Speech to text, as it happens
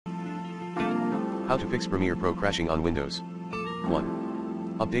How to fix Premiere Pro crashing on Windows.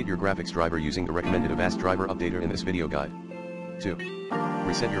 1. Update your graphics driver using the recommended Avast driver updater in this video guide. 2.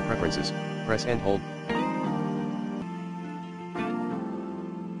 Reset your preferences, press and hold.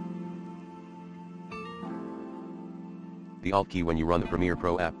 The Alt key when you run the Premiere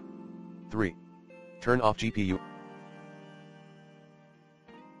Pro app. 3. Turn off GPU.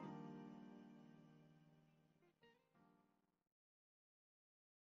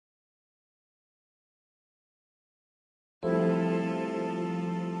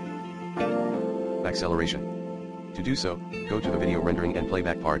 Acceleration. To do so, go to the video rendering and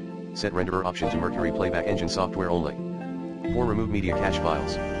playback part, set renderer option to Mercury Playback Engine software only. 4. Remove media cache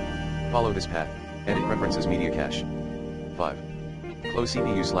files. Follow this path, edit preferences media cache. 5. Close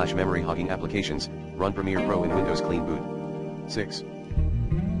CPU/memory hogging applications, run Premiere Pro in Windows Clean Boot. 6.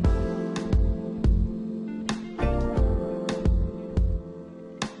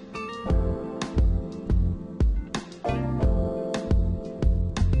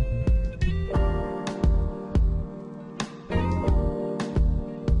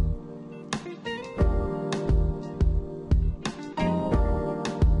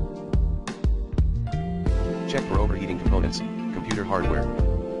 Check for overheating components, computer hardware.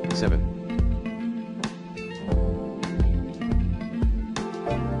 7.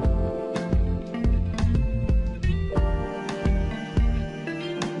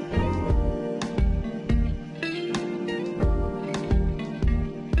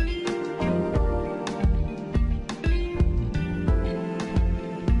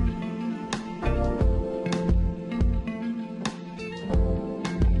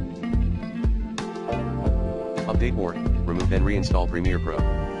 Update or remove and reinstall Premiere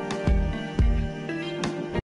Pro.